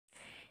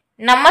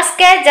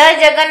नमस्कार जय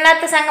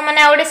जगन्नाथ सांग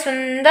मैंने गोटे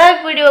सुंदर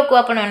वीडियो को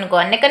आपण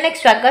अनेक अनेक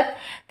स्वागत।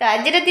 तो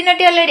आज दिन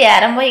टी अलरेडी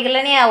आरंभ हो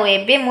गलानी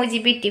आबे मुझे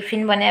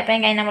टिफिन बनाया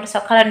कहीं मोर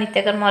सकाल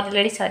नित्यकर्म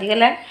अलरेडी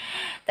सरीगला।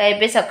 तो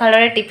ये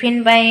सकाल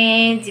टिफिन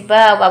जावा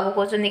बाबू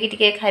कहते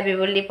कि खाइबे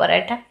बोली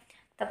पराठा,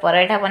 तो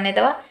पराठा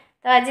बनईदेवा।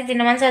 तो आज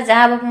दिन मान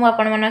जहाँ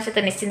मुझे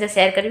सहित निश्चिंत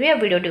सेयार करी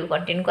वीडियो टी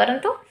कंटिन्यू करूँ।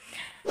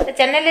 तो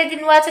चैनल यदि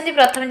नुआ अच्छी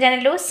प्रथम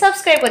चैनल को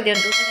सब्सक्राइब कर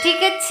दिंतु।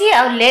 ठीक अच्छे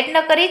आ लेट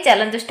न करी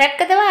चलतु स्टार्ट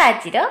करदेवा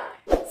आज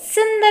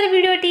सुंदर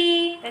वीडियोटी।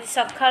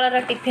 सकाल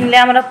टिफिन ले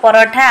आमर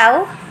पराठा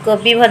आउ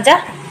कोबी भजा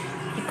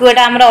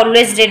पिकुटा आमर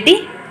ऑलवेज रेडी।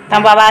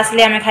 तम बाबा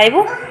आसले आम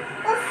खाइबू।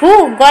 हु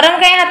गरम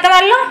कहीं हाथ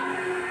मारल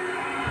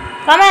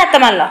कम हाथ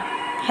मारल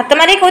हाथ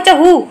मारी कौच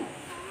हु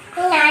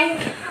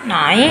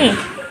नाई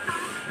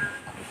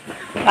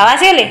बाबा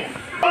आसगले।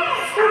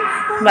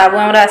 बाबू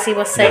आमर आसी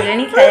बस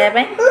सारे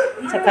खायापी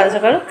सकाल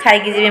सकाल खाई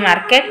जी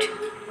मार्केट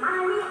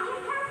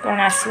कौन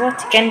आसो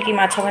चिकेन कि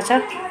माछ फाछ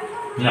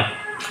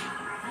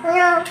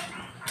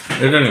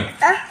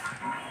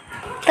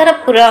तर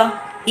पूरा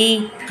ई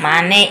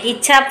माने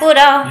इच्छा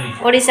पूरा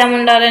ओडिशा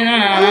मुंडरे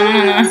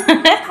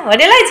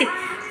बढ़िया लगी।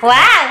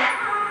 वाह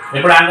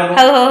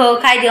हो हो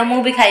खाई दियो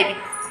मु भी खाइबी।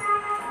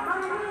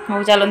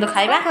 हो चलो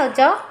खाइबा खाउछ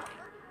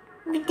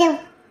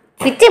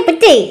पिटे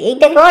पिटे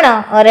एटा कोन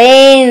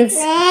ऑरेंज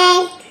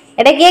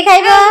एटा के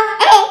खाइबो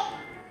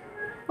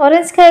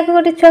ऑरेंज खाइ को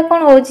गोटे छुआ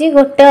कौन होची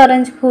गोटे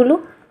ऑरेंज फुल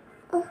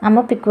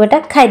आम पिकुटा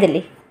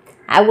खाईदेली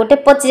आ गोटे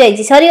पचि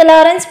जाइए सरीगला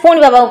ऑरेंज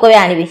पुणी बाबा को कहे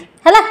आनबी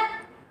है।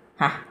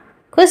 हाँ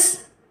खुश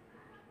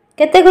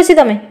केते खुशी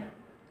तमें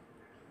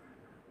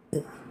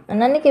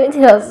नानी केमी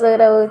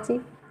रसगोरा होची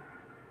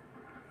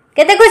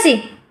केते खुशी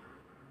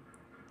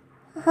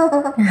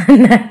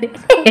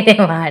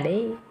माड़े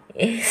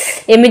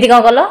एमती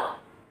कौन कल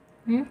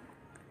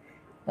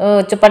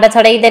ओ चोपाटा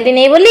छड़ाई देली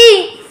नहीं बोली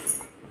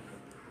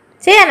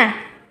से ना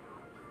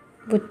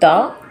भूत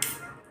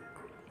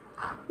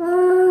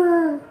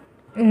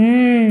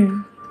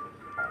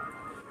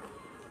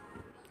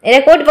ए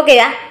कोट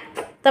पकेगा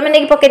तमें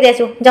नहीं पके दे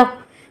आसो जाओ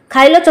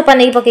खाई लो चोपा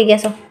नहीं पके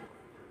आस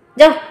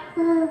जाओ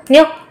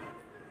नियो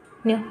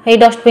नियो हे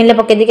डस्टबिन ले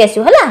पके देके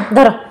आसो हला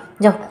धर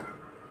जाओ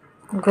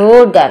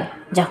गुड गर्ल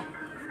जाओ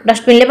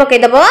डस्टबिन ले पके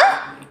दबो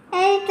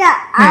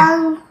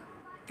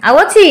आउ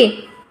अच्छी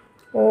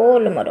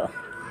ओल मोर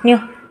नियो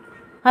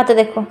हाथ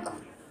देखो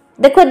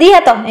देखो दी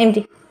हाथ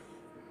एमती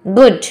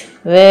गुड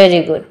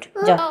वेरी गुड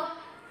जाओ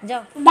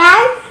जाओ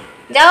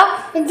जाओ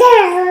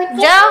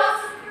जाओ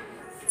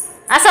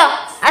आस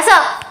आस।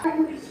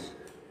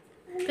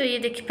 तो ये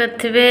देखी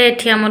पारे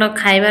ये आमर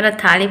खाइबार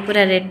थाली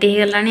पूरा रेडी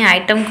हो गलानी।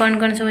 आइटम कौन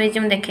कौन सब होती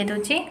देखे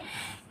दूची।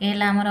 ये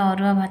आमर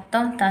अरुआ भात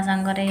ता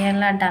सांगरे ये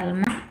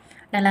डालमा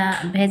डाला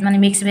भेज माने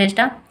मिक्स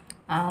भेजटा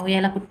आउ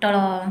ये पुटल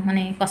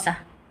माने कषा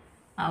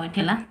आउ ये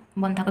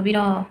बंधाकोबी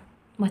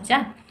भजा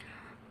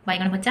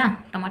बैगन भजा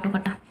टमाटो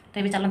खटा। तो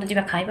ये चलते जी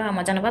खाइबा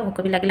मजा ना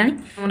भोक भी लगलानी।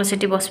 मोर से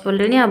बस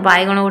पड़े आ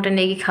बैगन गोटे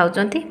नहीं खाऊँ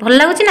भल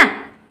लगुच ना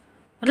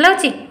भल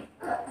लगुच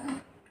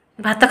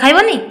भात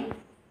खाइबनी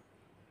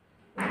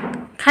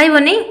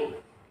खाइबनी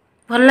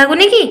भल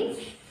लगुनि कि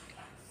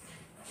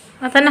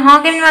हाँ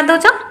केमी मार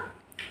दौच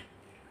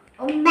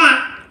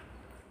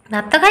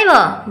भात खाइब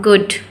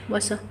गुड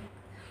बस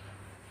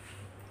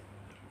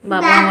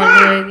बाबा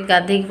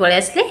गाधे पलि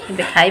आसले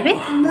ए खाइबे।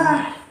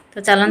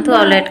 तो चलतु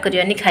आ लेट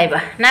करनी खाइबा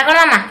ना कौन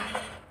मामा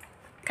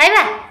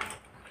खाइबा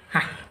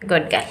हाँ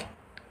गुड गर्ल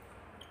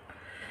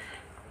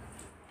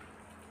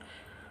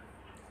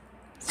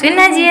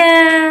सुना जिया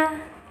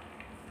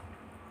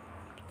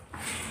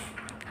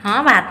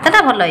हाँ भातटा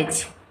भल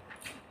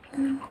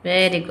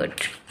वेरी गुड।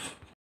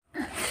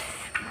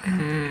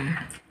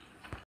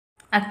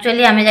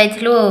 एक्चुअली आमे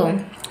जाइथिलु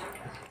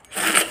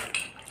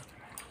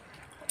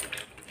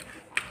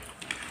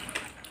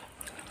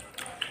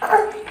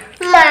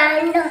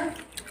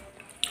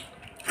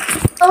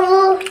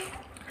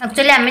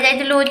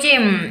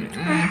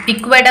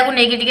पिकुआटा को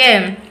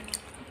लेकिन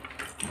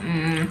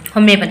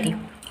होमियोपैथी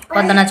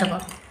पदना छक।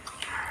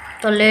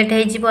 तो लेट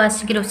हो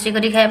आसिक रोषे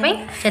कर खायापी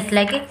से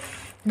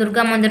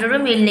दुर्गा मंदिर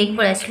मिल नहीं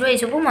पलि आसलु। ये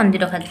सब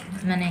मंदिर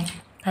माने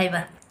खाइबा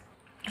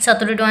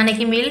 70 टଙ୍କା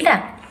नहीं मिलटा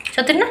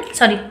 70 ना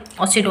सॉरी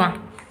 80 टଙ୍କା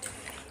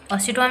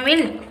 80 टଙ୍କା मिल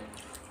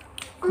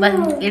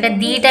ये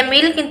दीटा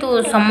मिल किंतु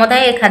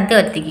समुदाय खाद्य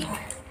एतिकी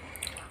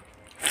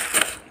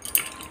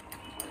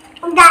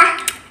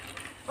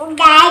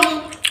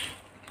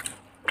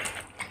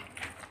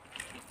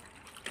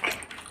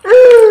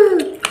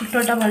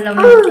फोटोटा भल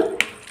लगे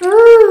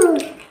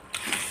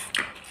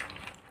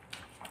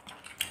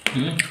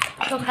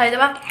तो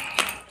खाईदेवा।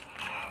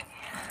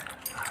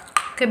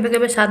 केबे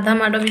केबे साधा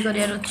माड़ भी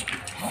करार अच्छे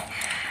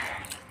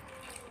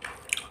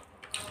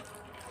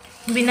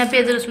बिना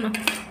पियाज रसुण।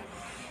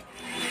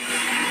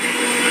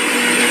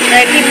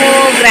 ये मु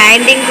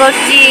ग्राइंडिंग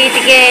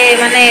करके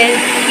माने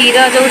क्षीर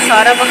जो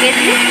सर पकई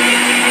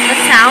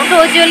साउंड हो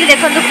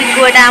देखो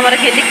पिकुआटा आमर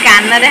खेती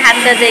कान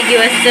हाथ देकी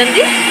बस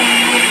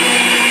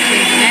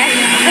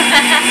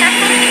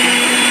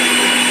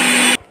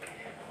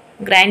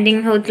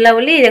ग्राइंडिंग होतला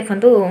बोली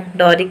देखंतु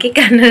डरिकी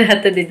कान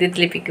हाथ दे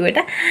देतली पिकु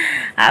बेटा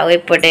आ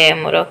एपटे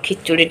मोर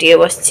खिचुड़ी टिके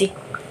बसची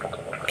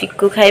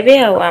पिकु खाइबे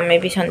आ आमे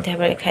भी संध्या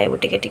बेले खाइबु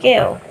टिके टिके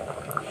आ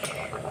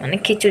माने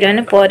खिचुड़ी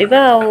माने परिबा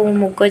आ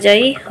मुग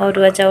जाई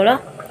अरुआ चाउल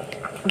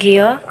घी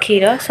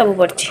क्षीर सब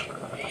पड़ची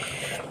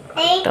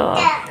तो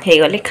हे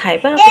गले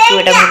खाइबा पिकु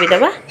बेटा को भी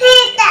दबा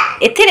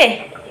एथिरे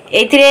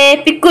एथिरे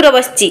पिकुर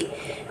बसची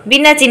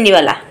बिना चीनी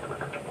वाला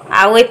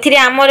आउ एथिरे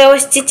आमर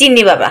बसची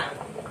चीनी बाबा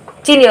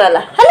चीनी वाला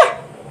हला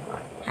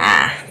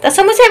हाँ तो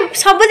समोसा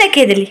सब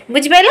देखे देली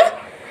बुझ पाइलो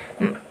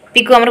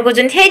पिकु हमर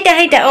कोजन हेइटा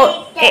हेइटा ओ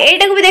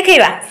एटा को भी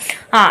देखेबा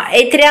हाँ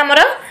एथिरे हमर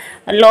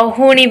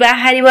लहुणी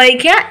बाहरी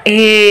बइखिया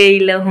ए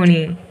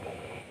लहुणी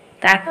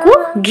ताकू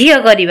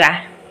घियो करिबा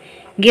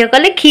घियो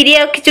कले खीरी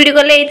आ खिचुड़ी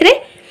कले एथिरे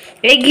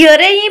ए घियो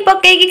रे ही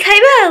पके की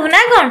खाइबा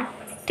ना कोन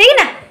ठीक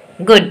ना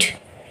गुड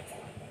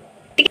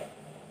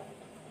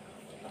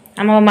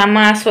हम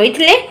मामा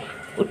सोइथिले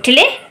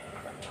उठिले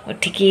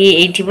उठिकी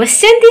एठी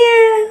बसचंती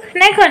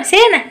ना कोन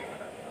से ना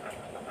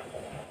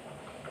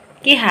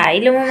कि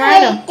हाइलो मो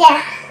मारो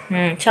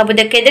सब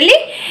देखे देली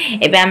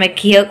एबे आमे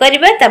घियो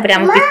करबा तापर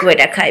हम पिकु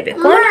बेटा खाइबे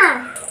कोन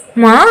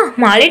मां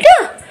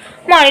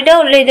माळीटा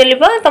ओल्लै देली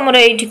बा तमरो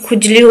एठी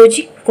खुजली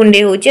होची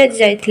कुंडे होची आज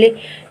जाइथिले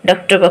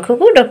डॉक्टर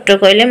पाखकू डॉक्टर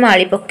कहले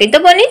माळी पक्कै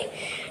दबनी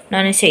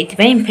नने सेइथि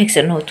पे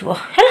इन्फेक्शन होतबो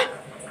हला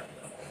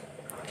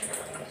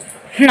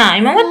नाइ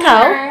मामा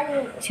थाओ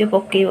से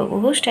पक्कैबो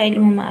बहुत स्टाइल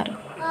मो मारो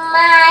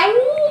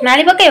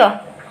माळी पक्कैबो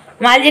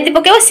माळी जति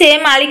पक्कैबो से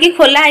माळी की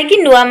खोला है कि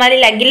नुआ माळी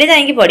लागिले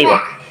जाई की पड़िबो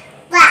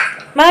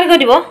बाहर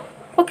करिबो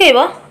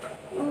पक्कैबो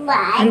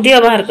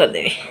दियो बाहर कर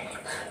देबे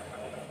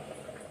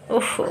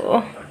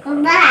ओहो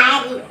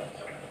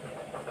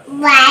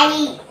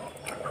बारी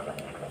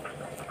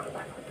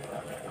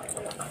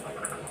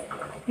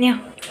न्या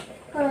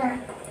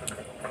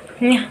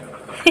न्या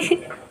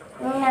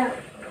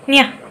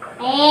न्या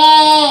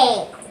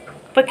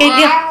पक्कै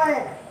दियो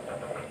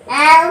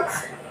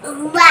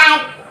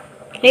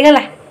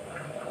हेगला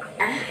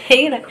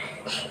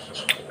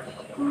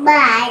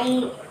बारी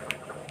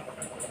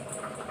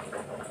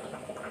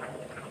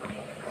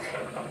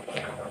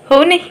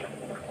हो नहीं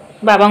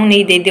बाबा को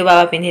नहीं दे दियो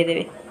बाबा पिंधे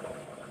देवे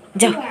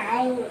जाओ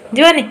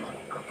जीवानी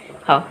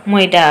हाँ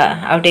मुझे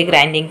आउटे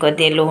ग्राइंडिंग कर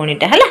दिए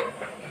लोहणीटा है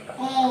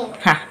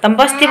हाँ तुम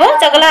बसथिबो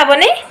चगला हबो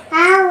नहीं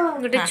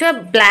गोटे छुआ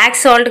ब्लैक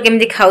सॉल्ट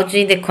केमती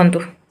खाउची देखंतु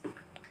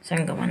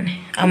संग माने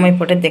हम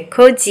एपटे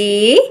देखौची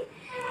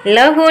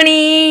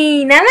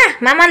लहुणी ना ना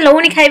मामा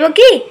लहुणी खाइबो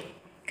की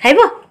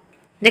खाइबो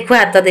देखो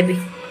हाथ देबी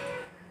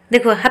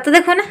देखो हाथ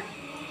देखो ना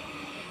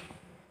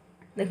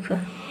देखो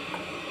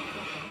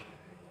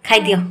खाई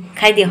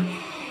दियो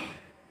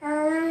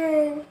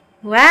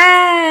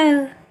वाव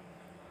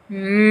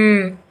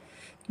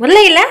भल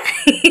लगिला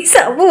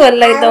सब भल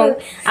लगे तुम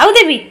आउ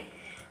देवी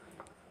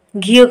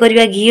घियो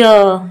करवा घियो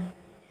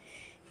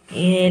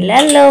एला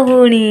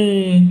लहुणी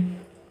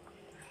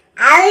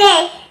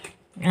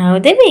आउ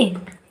देवी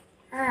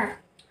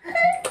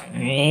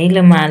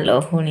एलो मा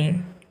लहुणी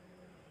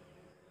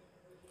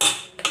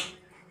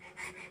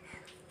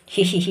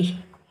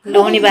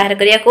लहुणी बाहर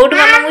करिया कोठ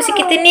मामा मु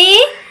शिखितिनी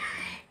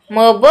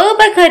मो बो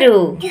पाखरु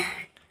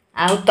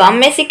आउ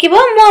तमे शिखिबो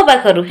मो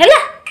पाखरु हैला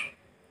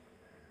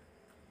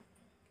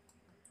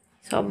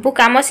सब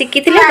काम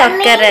शिखिथिले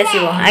दरकार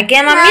आसीबो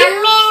आज्ञा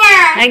मम्मी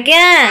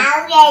आज्ञा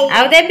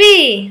आउ देबी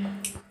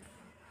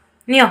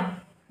नियो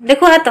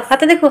देखो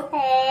हाथ देखो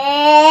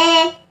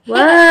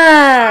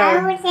वाह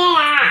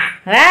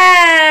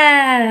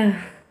वाह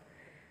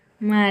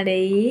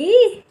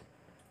मारेई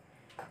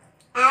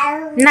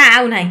ना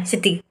आउ नाही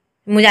सेती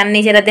मु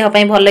जाननी सेरा देह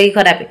पई भल की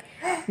खराब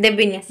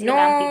देबिनी नो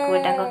पिकु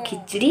एटा को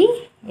खिचड़ी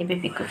एबे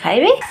पिकु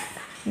खाइबे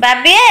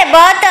बाबे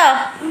बहुत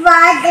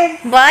बाबे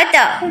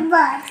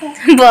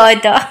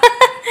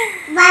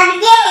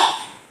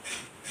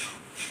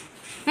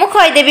मु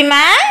खोई देबी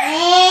मां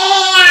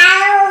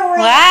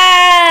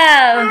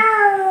वाव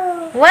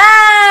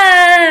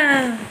वाव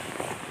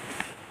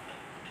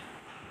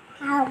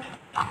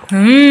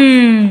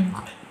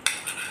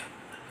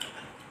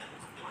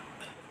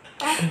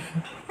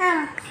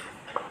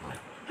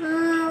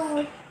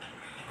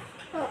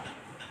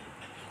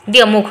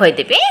दियो मुँह खोई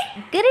देबे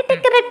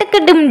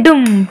डुम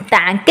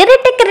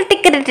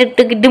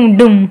डुम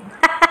डुम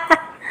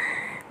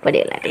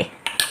बढ़िया लागे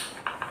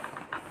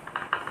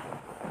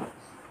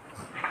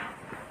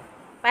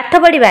पाठ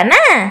पढ़िबा ना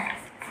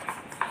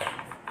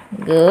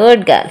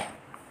गुड गर्ल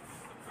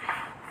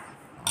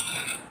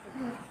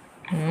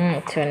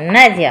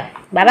सुनना झिया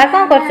बाबा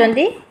कौन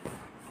करछंती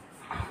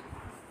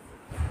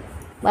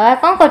बाबा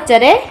कौन करछ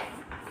रे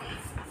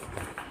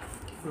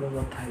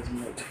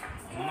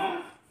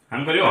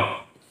हम करियो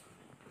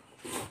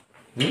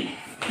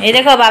ये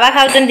देखो बाबा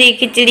खाउचंती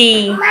खिचड़ी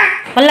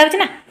भल लागछ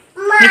ना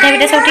मीठा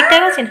मीठा सब ठीक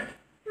ठाक अछि ना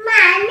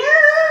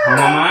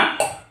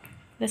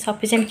मामा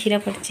सफिशिएंट खीरा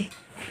पड़छि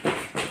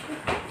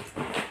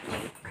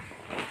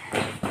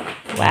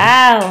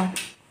वाओ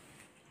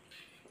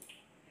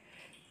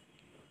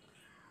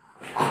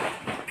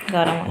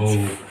गरम अछि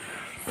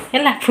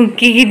हैला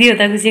फुंकी की दियो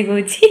ताकू से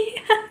कहूची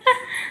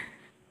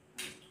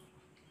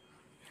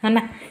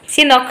ना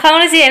सी न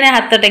खाऊनी सी एने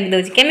हाथ टेक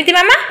दउची केमिति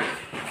मामा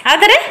आ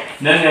थरे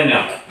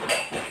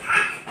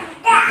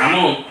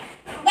मामू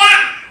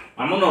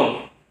मामू नो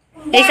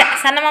ए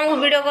साना मामू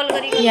वीडियो कॉल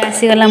करी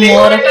आसी गला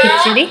मोर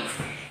खिचड़ी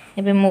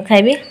एबे मु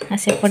खाइबी आ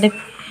सेपटे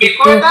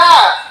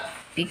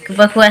पिकु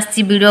पाखु आसी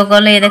वीडियो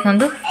कॉल ए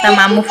देखंतु ता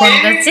मामू फोन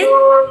करछि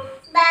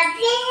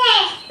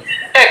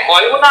ए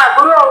कहबो ना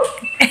आगुरो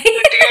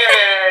टिके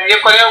ये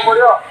करिया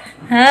पड़ियो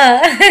हां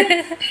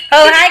ओ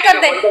हाय कर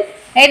दे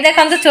ए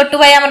देखंतु छोटू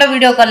भाई हमरो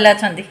वीडियो कॉल ले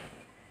अछंती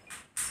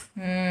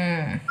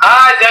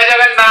हां जय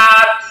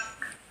जगन्नाथ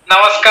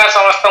नमस्कार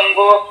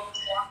समस्तंको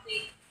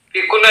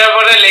पिकु ने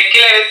परे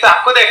लेखिले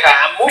ताको देखा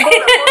मु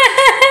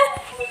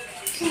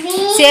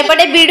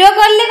सेपटे वीडियो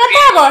कॉल ले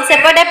कथा हबो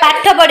सेपटे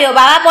पाठ पढियो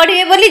बाबा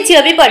पढिबे बोली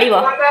झियो भी पढिबो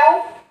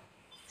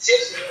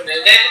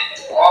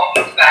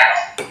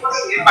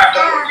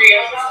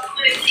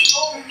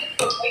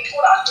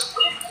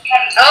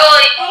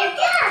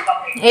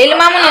एल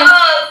मामू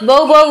बौ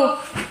बौ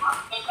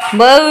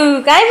बौ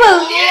काय बौ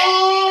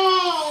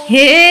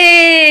हे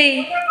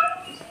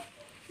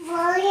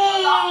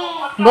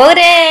बौ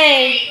रे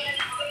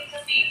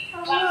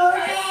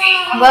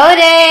बौ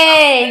रे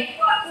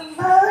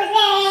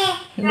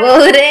बौ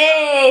रे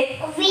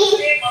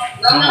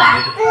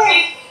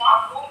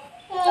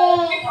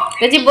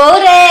कजी बौ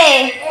रे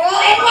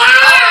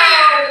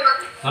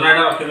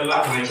सनाडा रखि देला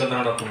भाई को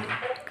दाडा को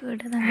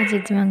कोटा तांगा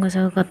जेजीमांग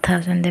सब कथा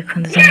होछन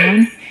देखन जमन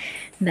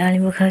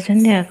डाळिंब खाउछन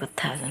दे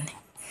कथा होछन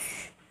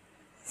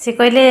से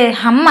कहले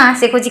हम्मा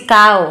से कोजी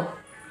काओ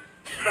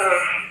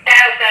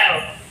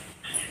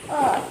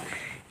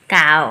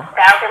काओ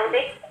काओ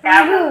केमते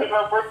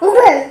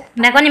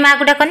डाकनी मां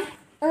को डाकनी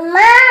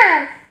मां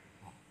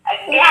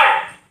आज्ञा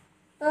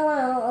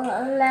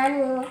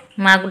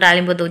मां को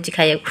डाळिंब दउची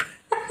खाइया को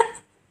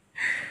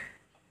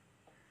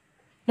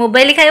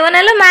मोबाइल खाइबो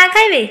नालो मां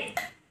खाइबे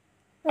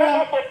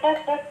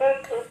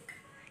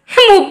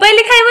मोबाइल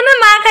खाइबो ना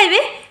मां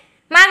खाइबे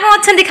मां को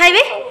अछंती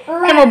खाइबे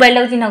के मोबाइल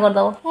ला चिन्ह कर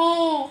दो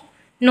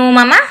नो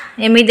मामा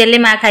एमी देले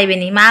मां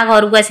खाइबेनी मां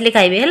घर को आसले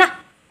खाइबे हला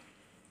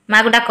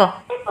मां को डाको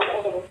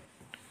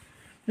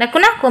डाको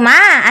ना को मां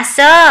आस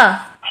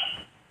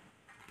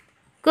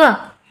को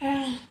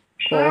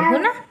कहू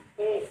ना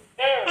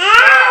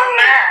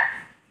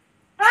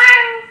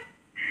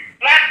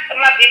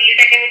मां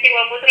बिल्लीटा केमिति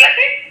बबुतला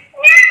से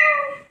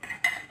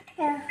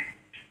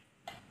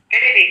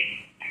केमिति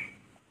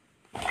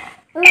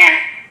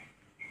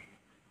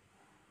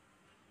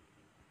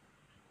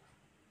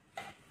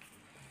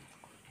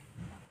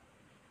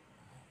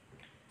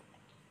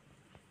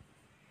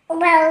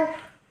Well.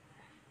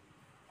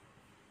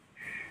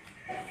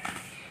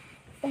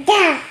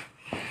 Yeah.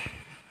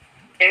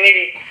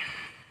 Kemudian.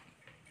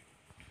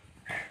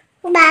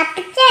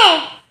 Baca.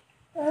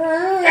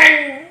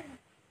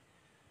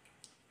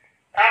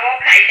 Kamu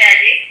खाइछा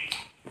जी?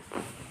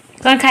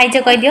 कौन खाइछ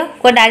कह दियो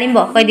को डालिंब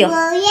कह दियो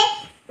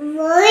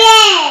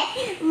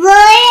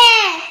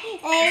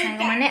संग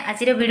माने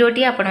आज रो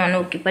वीडियोटी आपण मानू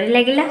किपरि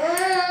लागिला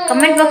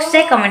कमेंट बॉक्स से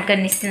कमेंट कर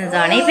निश्चित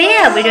जणैबे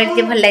आ वीडियो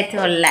टी भल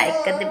लागिथो लाइक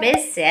कर देबे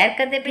शेयर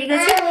कर देबे ठीक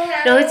अछि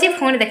रहउची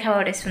फोन देखा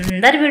बडे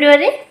सुंदर वीडियो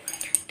रे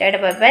tata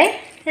bye bye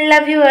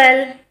love you all.